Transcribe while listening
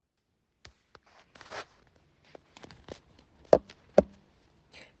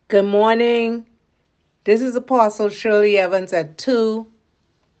Good morning. This is Apostle Shirley Evans at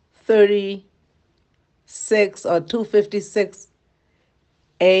 2:36 or 2:56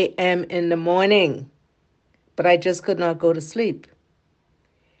 a.m. in the morning. But I just could not go to sleep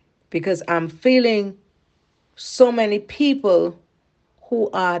because I'm feeling so many people who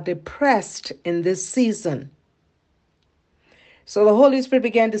are depressed in this season. So the Holy Spirit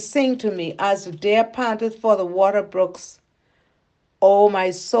began to sing to me, as the deer panteth for the water brooks, O my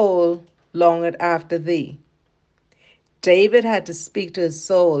soul longeth after thee. David had to speak to his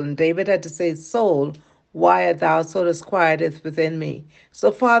soul, and David had to say, Soul, why art thou so disquieted within me?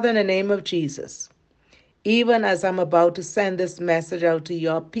 So, Father, in the name of Jesus, even as I'm about to send this message out to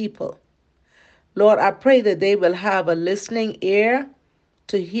your people, Lord, I pray that they will have a listening ear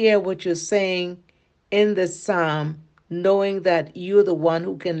to hear what you're saying in this psalm, knowing that you're the one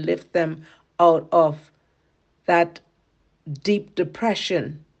who can lift them out of that deep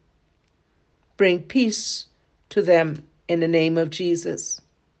depression. Bring peace to them in the name of Jesus.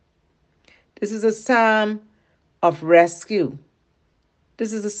 This is a psalm of rescue.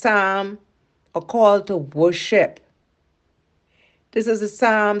 This is a psalm, a call to worship. This is a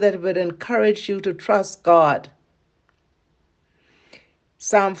psalm that would encourage you to trust God.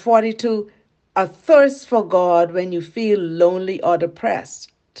 Psalm 42, a thirst for God when you feel lonely or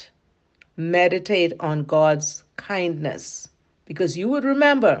depressed. Meditate on God's kindness, because you would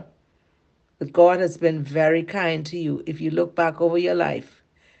remember that God has been very kind to you if you look back over your life.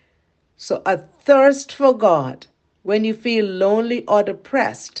 So, a thirst for God when you feel lonely or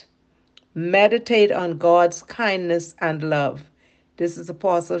depressed. Meditate on God's kindness and love. This is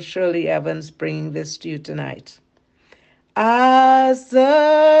Apostle Shirley Evans bringing this to you tonight. As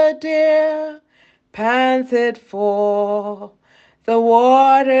the deer panted for the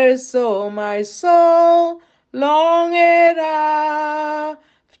waters, so my soul longeth after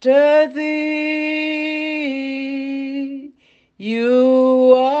thee.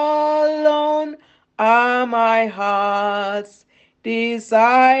 You alone are my heart's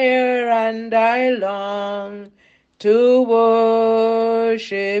desire, and I long to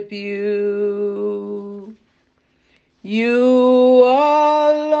worship you. You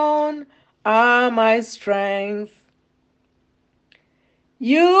alone are my strength.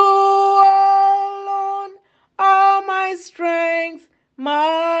 You alone are my strength,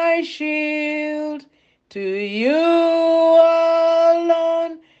 my shield. To you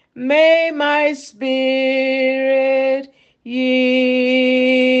alone may my spirit yield.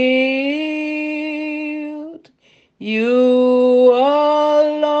 You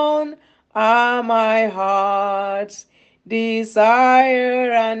alone are my heart's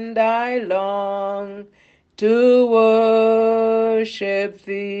desire, and I long to worship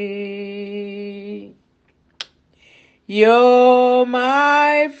thee. You're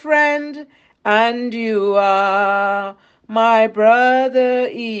my friend, and you are my brother,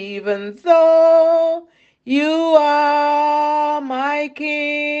 even though you are my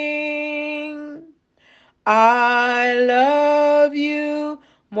king. I love you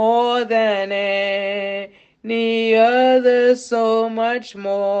more than any other, so much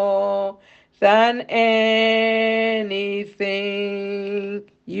more than anything.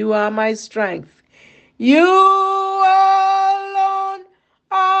 You are my strength. You alone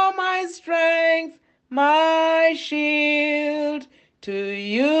are my strength, my shield. To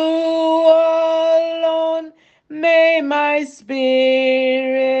you alone may my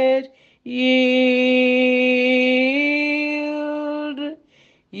spirit yield.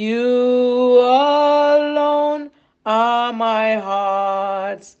 You alone are my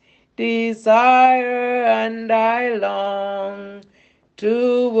heart's desire, and I long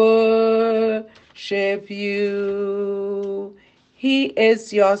to worship you. He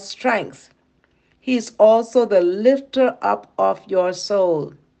is your strength. He's also the lifter up of your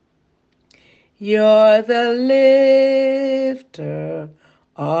soul. You're the lifter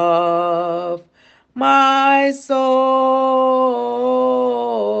of my soul,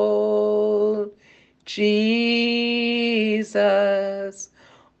 Jesus.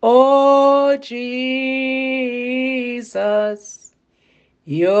 Oh, Jesus,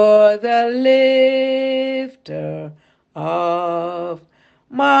 you're the lifter of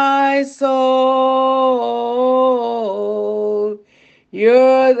my soul.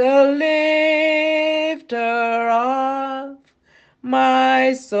 You're the lifter of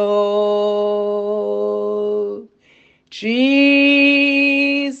my soul. Jesus,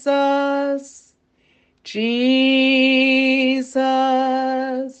 Jesus,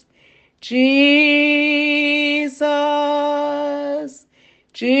 Jesus,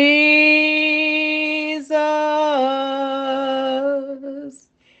 Jesus,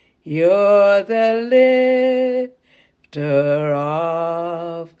 You're the lifter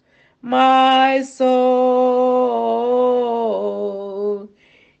of my soul.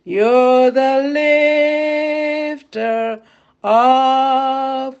 You're the lifter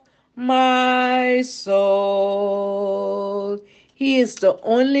of my soul. He is the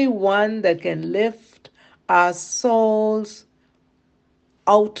only one that can lift our souls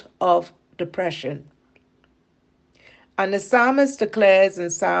out of depression. And the psalmist declares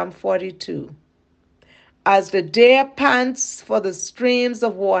in Psalm 42, as the deer pants for the streams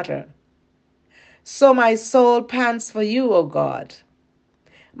of water, so my soul pants for you, O God.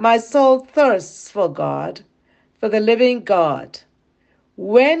 My soul thirsts for God, for the living God.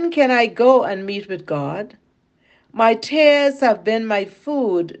 When can I go and meet with God? My tears have been my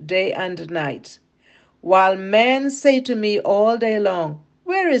food day and night, while men say to me all day long,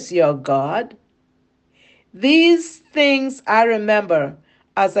 where is your God? These things I remember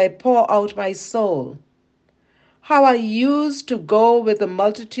as I pour out my soul. How I used to go with the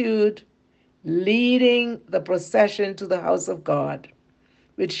multitude, leading the procession to the house of God,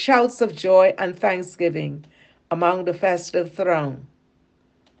 with shouts of joy and thanksgiving among the festive throng.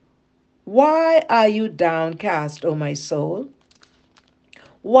 Why are you downcast, O my soul?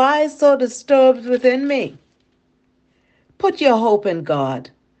 Why so disturbed within me? Put your hope in God,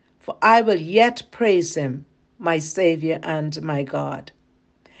 for I will yet praise him, my Savior and my God.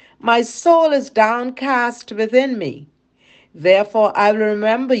 My soul is downcast within me. Therefore I will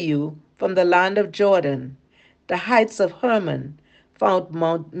remember you from the land of Jordan, the heights of Hermon, found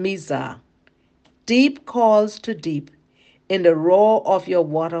Mount Mizar. Deep calls to deep in the roar of your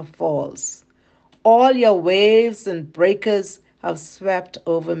waterfalls. All your waves and breakers have swept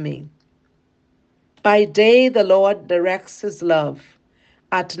over me. By day the Lord directs his love.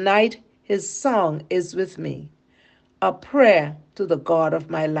 At night his song is with me, a prayer to the God of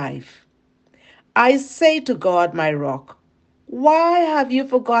my life. I say to God, my rock, why have you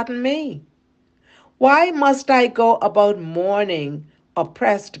forgotten me? Why must I go about mourning,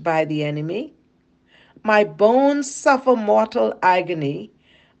 oppressed by the enemy? My bones suffer mortal agony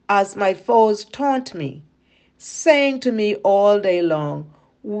as my foes taunt me, saying to me all day long,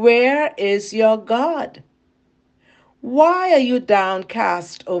 where is your God? Why are you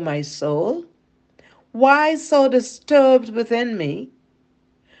downcast, O my soul? Why so disturbed within me?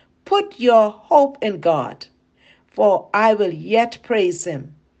 Put your hope in God, for I will yet praise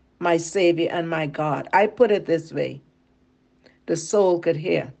him, my Savior and my God. I put it this way, the soul could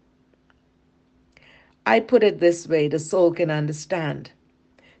hear. I put it this way, the soul can understand.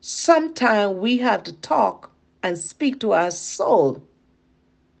 Sometimes we have to talk and speak to our soul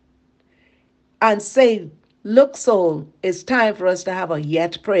and say, look, soul, it's time for us to have a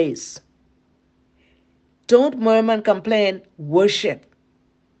yet praise. Don't murmur and complain, worship.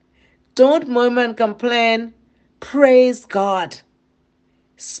 Don't murmur and complain, praise God.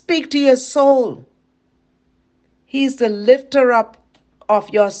 Speak to your soul. He's the lifter up of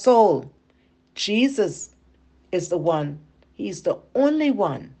your soul. Jesus is the one. He's the only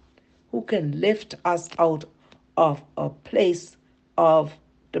one who can lift us out of a place of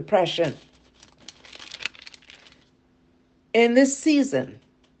depression. In this season,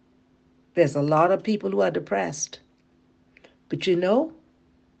 there's a lot of people who are depressed. But you know,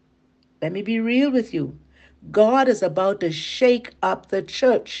 let me be real with you. God is about to shake up the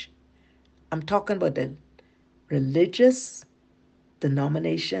church. I'm talking about the religious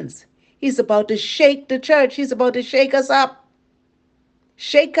denominations. He's about to shake the church. He's about to shake us up.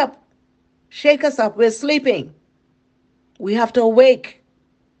 Shake up. Shake us up. We're sleeping. We have to awake.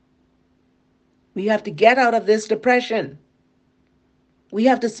 We have to get out of this depression. We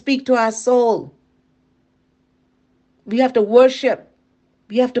have to speak to our soul. We have to worship.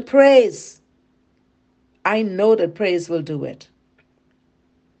 We have to praise. I know that praise will do it.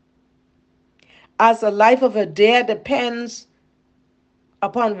 As the life of a deer depends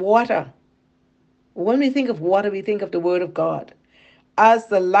upon water. When we think of water, we think of the Word of God. As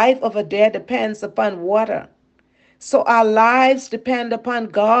the life of a deer depends upon water, so our lives depend upon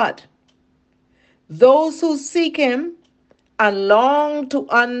God. Those who seek him and long to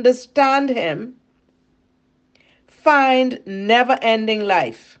understand him find never-ending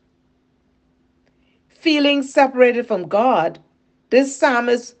life. Feeling separated from God, this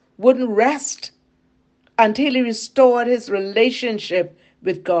psalmist wouldn't rest until he restored his relationship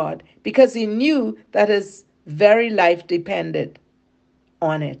with God, because he knew that his very life depended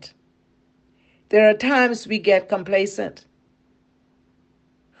on it. There are times we get complacent.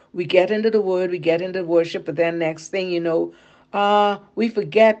 We get into the word, we get into worship, but then next thing you know, we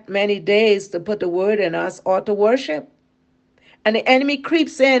forget many days to put the word in us or to worship. And the enemy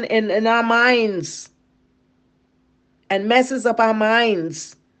creeps in our minds and messes up our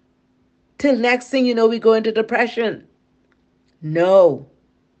minds till next thing you know, we go into depression. No,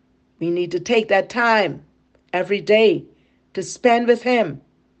 we need to take that time every day to spend with him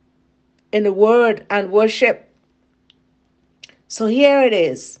in the word and worship. So here it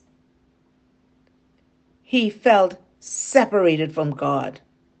is. He felt separated from God.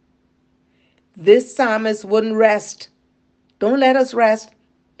 This psalmist wouldn't rest. Don't let us rest.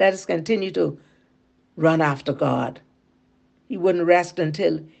 Let us continue to run after God. He wouldn't rest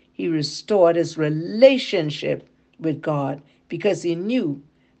until he restored his relationship with God because he knew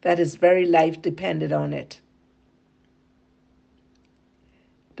that his very life depended on it.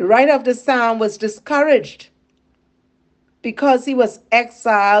 The writer of the psalm was discouraged because he was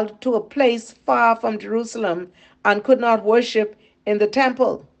exiled to a place far from Jerusalem and could not worship in the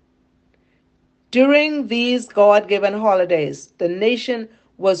temple. During these God-given holidays, the nation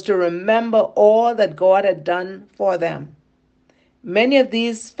was to remember all that God had done for them. Many of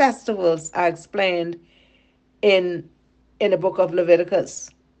these festivals are explained in the book of Leviticus.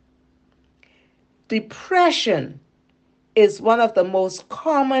 Depression is one of the most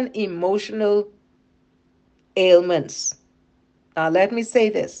common emotional ailments. Now, let me say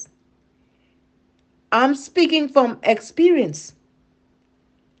this. I'm speaking from experience.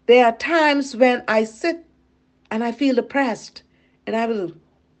 There are times when I sit and I feel depressed, and I will,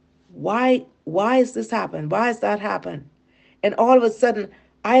 why is this happen? Why has that happened? And all of a sudden,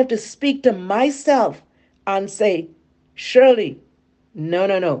 I have to speak to myself and say, Shirley,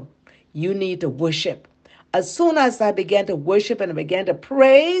 no. You need to worship. As soon as I began to worship and I began to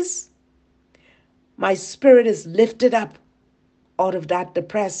praise, my spirit is lifted up out of that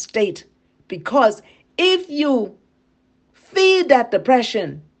depressed state. Because if you feed that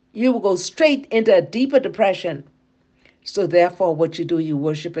depression, you will go straight into a deeper depression. So therefore, what you do, you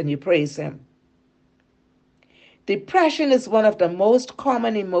worship and you praise him. Depression is one of the most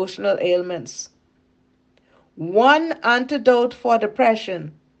common emotional ailments. One antidote for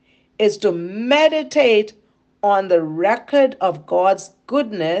depression is to meditate on the record of God's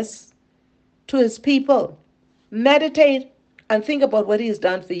goodness to his people. Meditate and think about what he's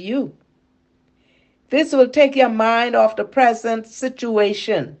done for you. This will take your mind off the present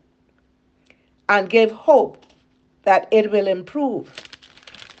situation and give hope that it will improve.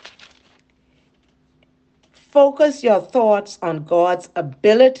 Focus your thoughts on God's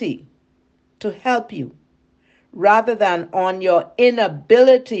ability to help you rather than on your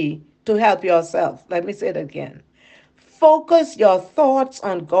inability to help yourself. Let me say it again. Focus your thoughts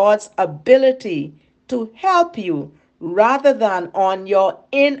on God's ability to help you rather than on your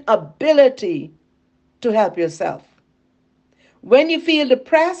inability to help yourself. When you feel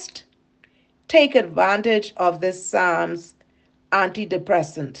depressed, take advantage of this Psalm's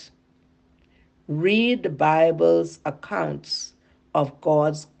antidepressant. Read the Bible's accounts of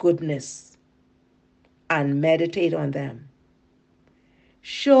God's goodness and meditate on them.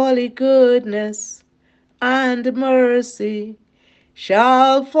 Surely goodness and mercy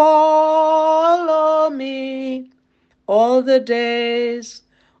shall follow me all the days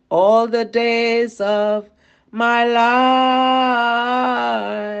of my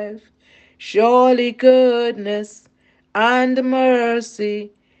life. Surely goodness and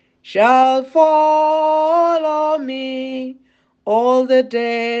mercy shall follow me all the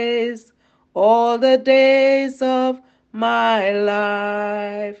days of my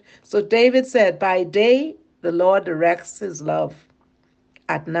life. So David said, by day, the Lord directs his love.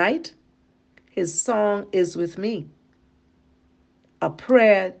 At night, his song is with me, a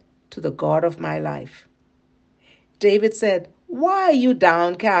prayer to the God of my life. David said, why are you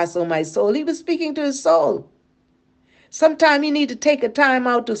downcast, O my soul? He was speaking to his soul. Sometimes you need to take a time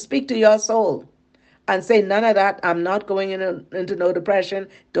out to speak to your soul and say, none of that. I'm not going into no depression.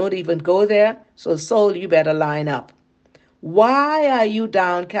 Don't even go there. So soul, you better line up. Why are you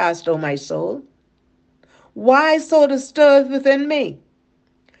downcast, O my soul? Why so disturbed within me?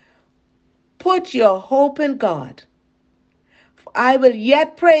 Put your hope in God. I will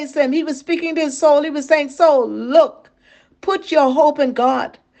yet praise him. He was speaking to his soul. He was saying, soul, look, put your hope in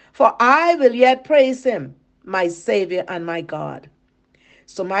God, for I will yet praise him, my Savior and my God.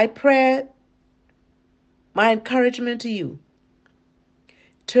 So my prayer, my encouragement to you,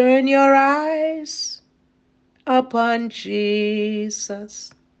 turn your eyes upon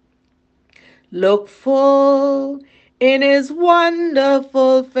Jesus. Look full in his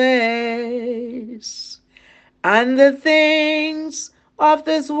wonderful face, and the things of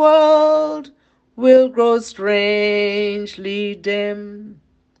this world will grow strangely dim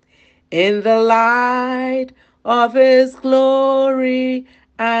in the light of his glory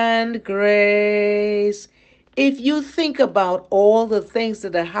and grace. If you think about all the things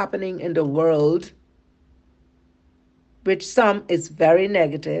that are happening in the world, which some is very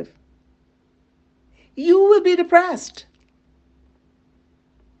negative, you will be depressed.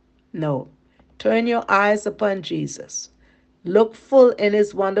 No. Turn your eyes upon Jesus. Look full in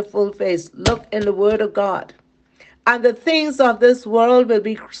his wonderful face. Look in the word of God. And the things of this world will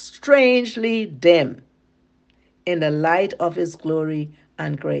be strangely dim in the light of his glory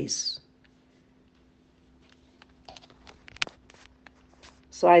and grace.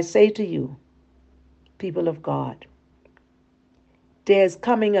 So I say to you, people of God, there's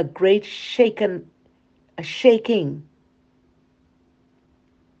coming a great shaking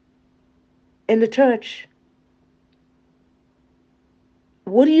in the church.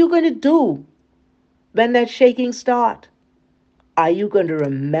 What are you going to do when that shaking starts? Are you going to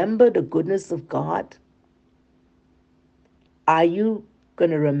remember the goodness of God? Are you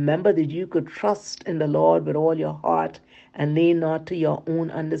going to remember that you could trust in the Lord with all your heart and lean not to your own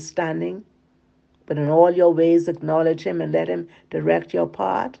understanding, but in all your ways acknowledge him and let him direct your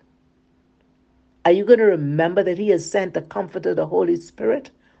path? Are you going to remember that he has sent the Comforter, the Holy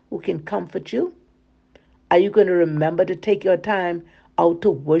Spirit, who can comfort you? Are you going to remember to take your time out to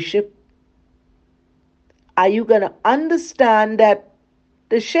worship? Are you going to understand that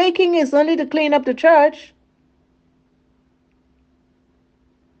the shaking is only to clean up the church?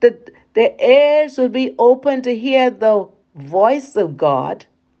 That the ears will be open to hear the voice of God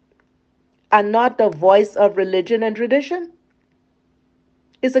and not the voice of religion and tradition?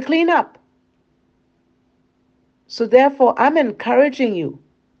 It's a cleanup. So therefore, I'm encouraging you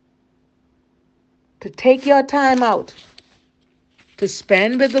to take your time out to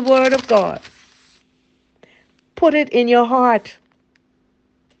spend with the Word of God. Put it in your heart.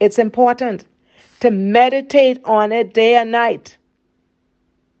 It's important to meditate on it day and night.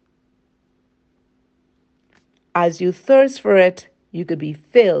 As you thirst for it, you could be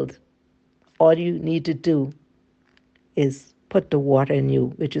filled. All you need to do is put the water in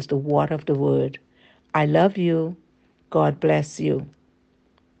you, which is the water of the Word. I love you. God bless you.